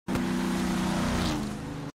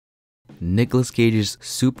Nicolas Cage's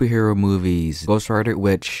superhero movies. Ghost Rider,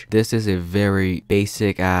 which this is a very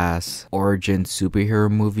basic ass origin superhero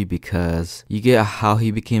movie because you get how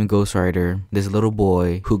he became Ghost Rider, this little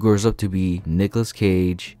boy who grows up to be Nicolas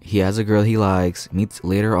Cage. He has a girl he likes, meets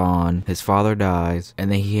later on, his father dies,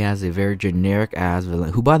 and then he has a very generic ass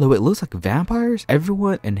villain who, by the way, looks like vampires.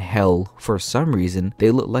 Everyone in hell, for some reason,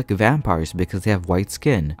 they look like vampires because they have white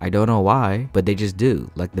skin. I don't know why, but they just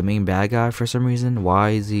do. Like the main bad guy, for some reason,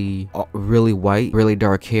 why is he really white, really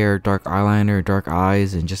dark hair, dark eyeliner, dark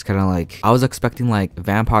eyes, and just kind of like, I was expecting like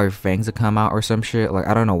vampire fangs to come out or some shit. Like,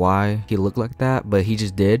 I don't know why he looked like that, but he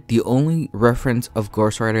just did. The only reference of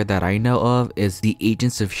Ghost Rider that I know of is the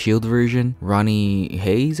Agents of S.H.I.E.L.D. version. Ronnie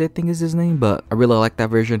Hayes, I think is his name, but I really like that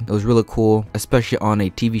version. It was really cool, especially on a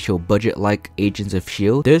TV show budget like Agents of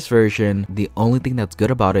S.H.I.E.L.D. This version, the only thing that's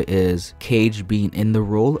good about it is Cage being in the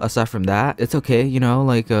role. Aside from that, it's okay, you know,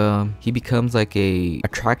 like he becomes like a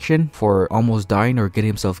attraction for almost dying or getting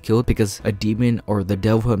himself killed because a demon or the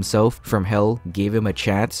devil himself from hell gave him a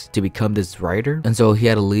chance to become this rider, and so he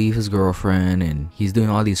had to leave his girlfriend and he's doing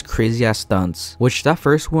all these crazy ass stunts, which that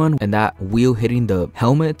first one and that wheel hitting the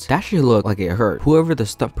helmet, that shit looked like it hurt. Whoever the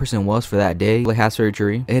stunt person was for that day, like, had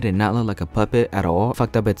surgery, it did not look like a puppet at all.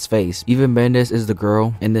 Fucked up its face. Even Bendis is the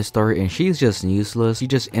girl in this story and she's just useless. She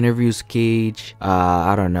just interviews Cage,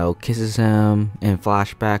 I don't know, kisses him in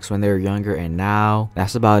flashbacks when they were younger, and now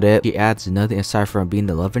that's about it. She adds nothing aside from being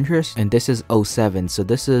the love interest. And this is 07, so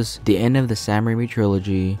this is the end of the Sam Raimi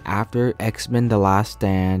trilogy, after X-Men The Last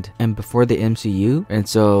Stand and before the MCU. And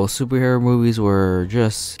so superhero movies were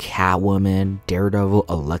just Catwoman, Daredevil,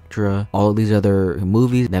 Elektra, all these other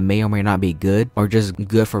movies that may or may not be good or just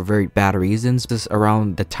good for very bad reasons, just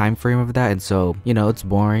around the time frame of that. And so, you know, it's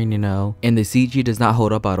boring, you know, and the CG does not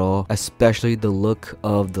hold up at all, especially the look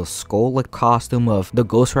of the skull like costume of the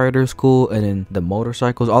Ghost Rider is cool, and then the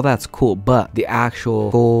motorcycles, all that's cool, but the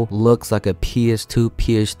actual skull looks like a PS2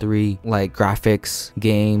 PS3 like graphics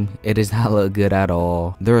game. It does not look good at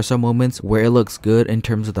all. There are some moments where it looks good in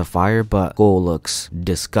terms of the fire, but skull looks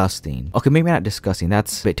disgusting. Okay, maybe not disgusting,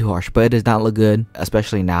 that's a bit too harsh, but it does not look good,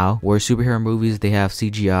 especially now where superhero movies, they have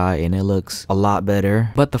CGI and it looks a lot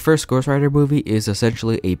better. But the first Ghost Rider movie is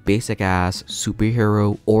essentially a basic ass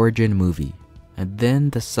superhero origin movie. And then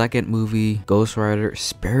the second movie, Ghost Rider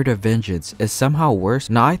Spirit of Vengeance, is somehow worse.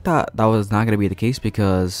 Now, I thought that was not going to be the case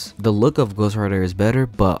because the look of Ghost Rider is better,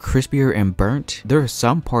 but crispier and burnt. There are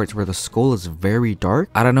some parts where the skull is very dark.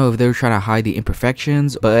 I don't know if they were trying to hide the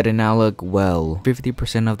imperfections, but it did not look well.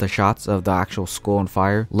 50% of the shots of the actual skull on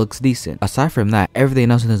fire looks decent. Aside from that, everything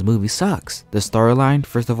else in this movie sucks. The storyline,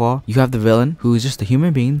 first of all, you have the villain who is just a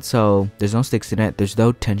human being, so there's no stakes in it, there's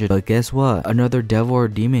no tension. But guess what? Another devil or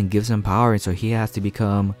demon gives him power, and so he has to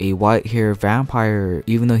become a white-haired vampire.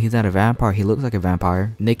 Even though he's not a vampire, he looks like a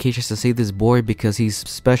vampire. Nick Cage has to save this boy because he's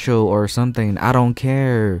special or something. I don't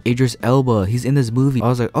care. Idris Elba, he's in this movie. I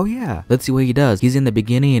was like, oh yeah, let's see what he does. He's in the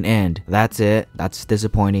beginning and end. That's it. That's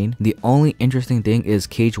disappointing. The only interesting thing is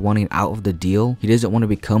Cage wanting out of the deal. He doesn't want to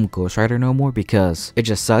become Ghost Rider no more because it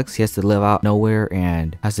just sucks. He has to live out nowhere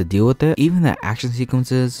and has to deal with it. Even the action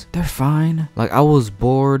sequences, they're fine. Like, I was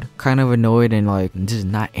bored, kind of annoyed, and like just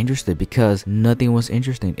not interested because nothing was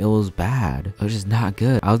interesting. It was bad. It was just not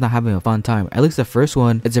good. I was not having a fun time. At least the first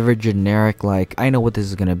one, it's a very generic, like, I know what this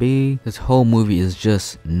is gonna be. This whole movie is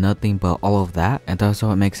just nothing but all of that, and that's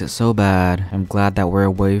what makes it so bad. I'm glad that we're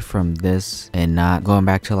away from this and not going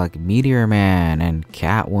back to like Meteor Man and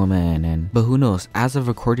Catwoman, and but who knows. As of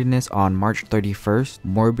recording this on March 31st,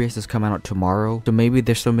 Morbius is coming out tomorrow, so maybe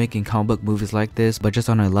they're still making comic book movies like this, but just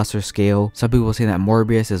on a lesser scale. Some people say that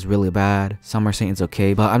Morbius is really bad, some are saying it's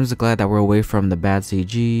okay, but I'm just glad that we're away from the bad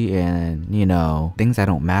CG and, you know, things that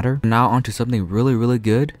don't matter. Now onto something really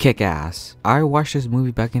good. Kick-Ass. I watched this movie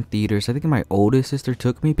back in theaters. I think my oldest sister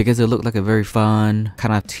took me because it looked like a very fun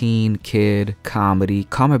kind of teen kid comedy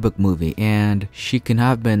comic book movie, and she could not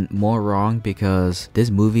have been more wrong because this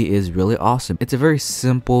movie is really awesome. It's a very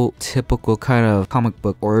simple, typical kind of comic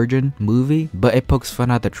book origin movie, but it pokes fun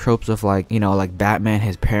at the tropes of, like, you know, like Batman,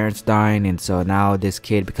 his parents dying, and so now this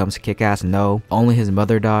kid becomes Kick-Ass. No, only his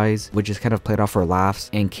mother dies, which is kind of played off for laughs.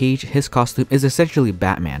 And Cage, his costume is essentially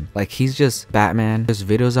Batman. Like, he's just Batman. There's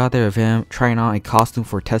videos out there of him trying on a costume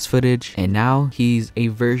for test footage, and now he's a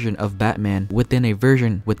version of Batman within a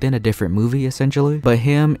version within a different movie, essentially. But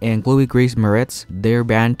him and Chloe Grace Moretz, their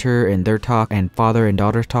banter and their talk and father and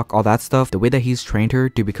daughter talk, all that stuff, the way that he's trained her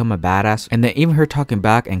to become a badass, and then even her talking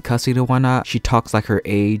back and cussing and whatnot, she talks like her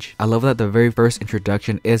age. I love that the very first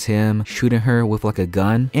introduction is him shooting her with like a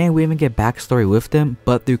gun, and we even get backstory with them,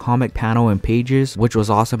 but through comic panels in Pages, which was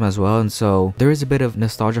awesome as well. And so there is a bit of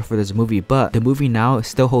nostalgia for this movie, but the movie now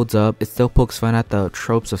still holds up. It still pokes fun at the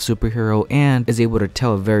tropes of superhero and is able to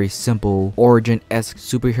tell a very simple origin-esque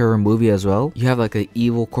superhero movie as well. You have like an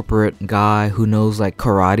evil corporate guy who knows like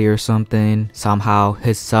karate or something. Somehow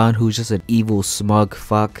his son, who's just an evil smug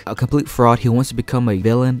fuck, a complete fraud. He wants to become a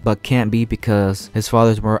villain but can't be because his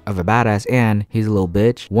father's more of a badass and he's a little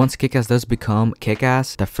bitch. Once Kick-Ass does become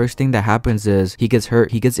Kick-Ass, the first thing that happens is he gets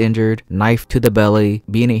hurt, he gets injured, knife to the belly.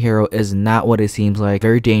 Being a hero is not what it seems like.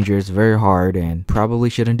 Very dangerous, very hard, and probably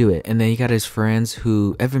shouldn't do it. And then you got his friends,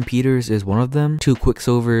 who Evan Peters is one of them. Two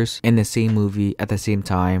Quicksilvers in the same movie at the same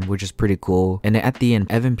time, which is pretty cool. And then at the end,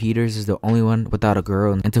 Evan Peters is the only one without a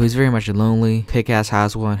girl, and so he's very much lonely. Kick-Ass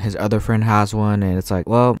has one, his other friend has one, and it's like,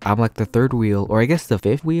 well, I'm like the third wheel, or I guess the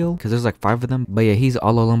fifth wheel, because there's like 5 of them. But yeah, he's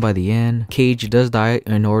all alone by the end. Cage does die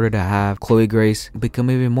in order to have Chloe Grace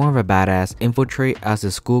become even more of a badass, infiltrate as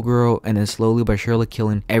a schoolgirl, and then slowly but surely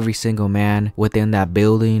killing every single man within that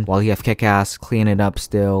building, while you have Kick-Ass cleaning it up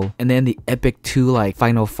still. And then the epic 2 like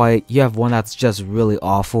final fight, you have one that's just really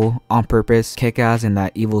awful on purpose. Kick-Ass and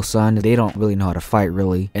that evil son, they don't really know how to fight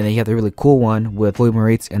really. And then you have the really cool one with Chloe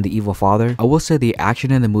Moretz and the evil father. I will say the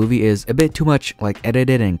action in the movie is a bit too much like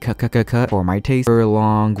edited and cut for my taste. Very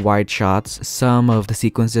long wide shots. Some of the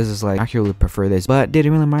sequences is like, I actually prefer this, but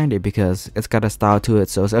didn't really mind it because it's got a style to it,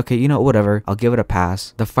 so it's okay, you know, whatever, I'll give it a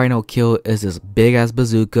pass. The final kill is this big ass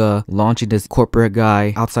bazooka launching this corporate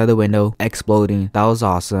guy outside the window, exploding. That was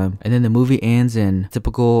awesome. And then the movie ends in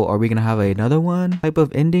typical, are we gonna have another one type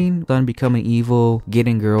of ending? Son becoming evil,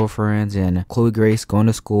 getting girlfriends, and Chloe Grace going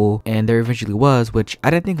to school. And there eventually was, which I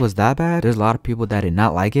didn't think was that bad. There's a lot of people that did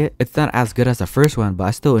not like it. It's not as good as the first one, but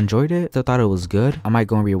I still enjoyed it. Still thought it was good. I might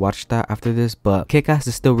go and rewatch that after this, but Kick-Ass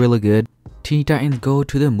is still really good. Teen Titans Go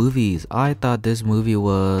to the movies. I thought this movie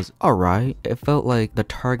was alright. It felt like the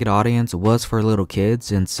target audience was for little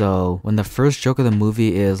kids, and so when the first joke of the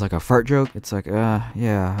movie is like a fart joke, it's like,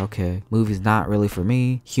 yeah, okay. Movie's not really for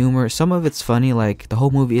me. Humor, some of it's funny, like the whole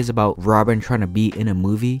movie is about Robin trying to be in a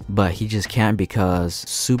movie, but he just can't because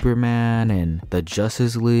Superman and the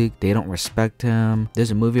Justice League, they don't respect him. There's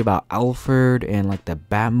a movie about Alfred and like the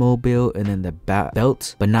Batmobile and then the Bat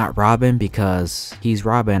Belt, but not Robin because he's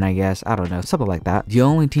Robin, I guess. I don't know, something like that. The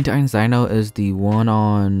only Teen Titans I know is the one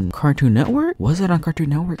on Cartoon Network. Was it on Cartoon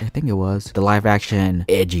Network? I think it was. The live action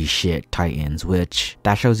edgy shit Titans, which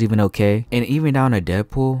that show's even okay. And even down to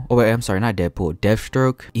Deadpool, oh wait, I'm sorry, not Deadpool,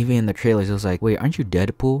 Deathstroke. Even in the trailers it was like, wait, aren't you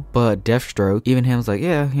Deadpool? But Deathstroke, even him was like,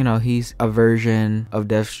 yeah, you know, he's a version of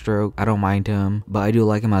Deathstroke. I don't mind him, but I do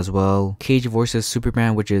like him as well. Cage voices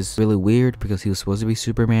Superman, which is really weird because he was supposed to be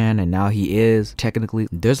Superman and now he is technically.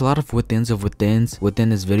 There's a lot of withins within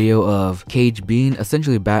this video of Cage being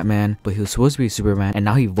essentially Batman, but he was supposed to be Superman and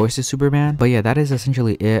now he voices Superman. But yeah, that is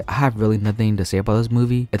essentially it. I have really nothing to say about this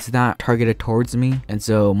movie. It's not targeted towards me, and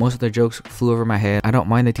so most of the jokes flew over my head. I don't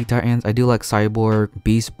mind the Teen Titans. I do like Cyborg,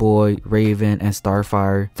 Beast Boy, Raven, and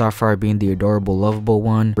Starfire. Starfire being the adorable, lovable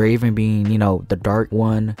one, Raven being, you know, the dark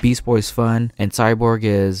one, Beast Boy is fun, and Cyborg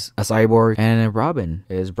is a cyborg, and then Robin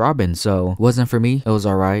is Robin. So wasn't for me, it was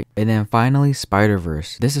alright. And then finally,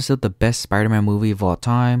 Spider-Verse. This is still the best Spider-Man movie of all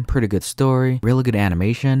time. Pretty good story, really good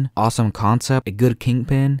animation, awesome concept, a good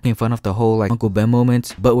Kingpin, making fun of the whole like Uncle Ben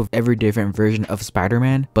moments, but with every different version of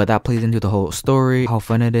Spider-Man. But that plays into the whole story, how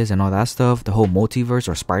fun it is and all that stuff, the whole multiverse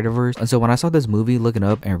or Spider-Verse. And so when I saw this movie, looking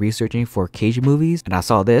up and researching for Cage movies, and I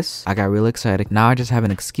saw this, I got really excited. Now I just have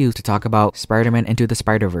an excuse to talk about Spider-Man Into the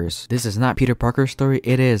Spider-Verse. This is not Peter Parker's story,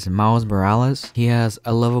 it is Miles Morales. He has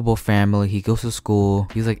a lovable family, he goes to school,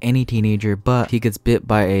 he's like any teenager, but he gets bit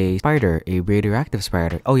by a spider, a radioactive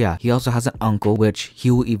spider. Oh yeah, he also has an uncle, which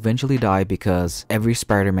he will eventually die because every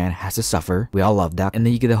Spider-Man has to suffer. We all love that. And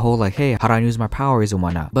then you get the whole like, hey, how do I use my powers and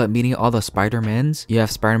whatnot. But meeting all the Spider-Mans, you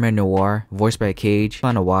have Spider-Man Noir, voiced by Cage,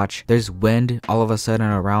 fun to watch. There's wind all of a sudden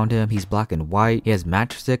around him. He's black and white. He has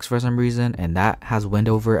matchsticks for some reason, and that has wind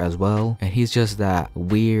over as well. And he's just that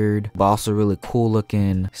weird, but also really cool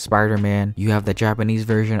looking Spider-Man. You have the Japanese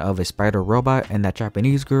version of a spider robot and that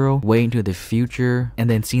Japanese girl way into the future, and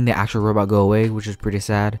then seeing the actual robot go away, which is pretty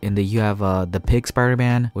sad. And then you have the pig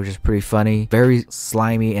Spider-Man, which is pretty funny, very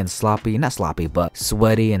slimy and sloppy, not sloppy, but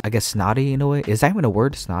sweaty and I guess snotty in a way. Is that even a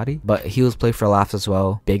word, snotty? But he was played for laughs as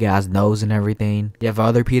well, big ass nose and everything. You have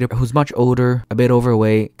other Peter who's much older, a bit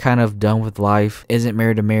overweight, kind of done with life, isn't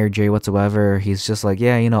married to Mary J whatsoever. He's just like,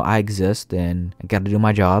 yeah, you know, I exist and I gotta do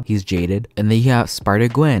my job. He's jaded. And then you have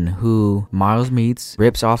Spider-Gwen, who Miles meets,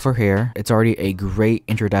 rips off her hair. It's already a great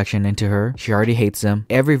introduction introduction into her. She already hates him.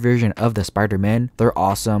 Every version of the Spider-Man, they're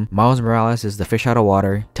awesome. Miles Morales is the fish out of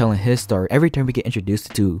water, telling his story. Every time we get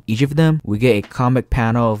introduced to each of them, we get a comic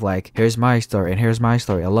panel of like, here's my story and here's my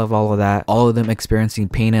story. I love all of that. All of them experiencing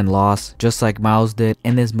pain and loss, just like Miles did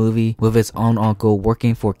in this movie with his own uncle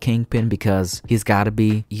working for Kingpin, because he's gotta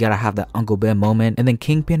be, you gotta have that Uncle Ben moment. And then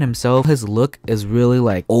Kingpin himself, his look is really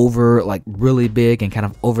like over, like really big and kind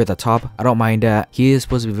of over the top. I don't mind that. He is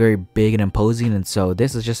supposed to be very big and imposing, and so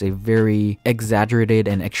this is just a very exaggerated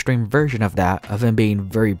and extreme version of that, of him being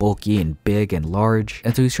very bulky and big and large.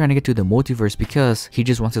 And so he's trying to get to the multiverse because he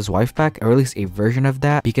just wants his wife back, or at least a version of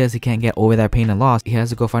that, because he can't get over that pain and loss. He has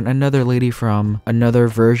to go find another lady from another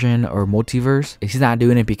version or multiverse. He's not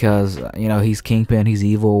doing it because, you know, he's Kingpin, he's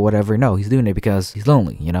evil, whatever. No, he's doing it because he's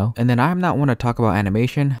lonely, you know? And then I'm not one to talk about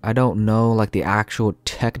animation. I don't know like the actual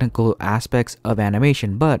technical aspects of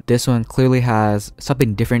animation, but this one clearly has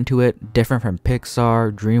something different to it, different from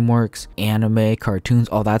Pixar, DreamWorks, anime, cartoons,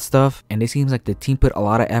 all that stuff. And it seems like the team put a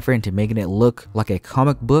lot of effort into making it look like a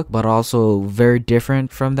comic book, but also very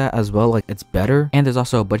different from that as well. Like, it's better. And there's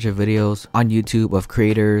also a bunch of videos on YouTube of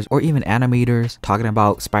creators or even animators talking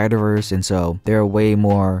about Spider-Verse, and so they're way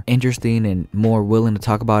more interesting and more willing to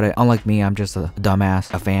talk about it. Unlike me, I'm just a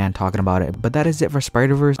dumbass, a fan talking about it. But that is it for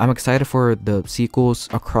Spider-Verse. I'm excited for the sequels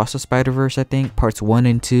across the Spider-Verse. I think parts 1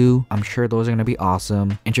 and 2, I'm sure those are gonna be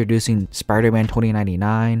awesome, introducing Spider-Man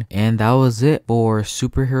 2099. And that was it for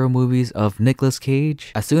superhero movies of Nicolas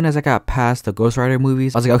Cage. As soon as I got past the Ghost Rider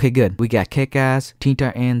movies, I was like, okay, good, we got Kick-Ass, Teen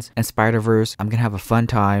Titans, and Spider-Verse. I'm gonna have a fun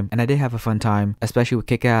time, and I did have a fun time, especially with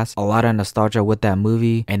Kick-Ass. A lot of nostalgia with that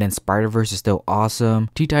movie, and then Spider-Verse is still awesome.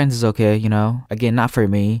 Teen Titans is okay, you know, again, not for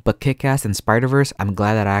me, but Kick-Ass and Spider-Verse, I'm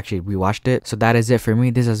glad that I actually rewatched it. So that is it for me.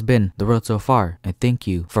 This has been The Road So Far, and thank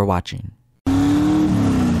you for watching.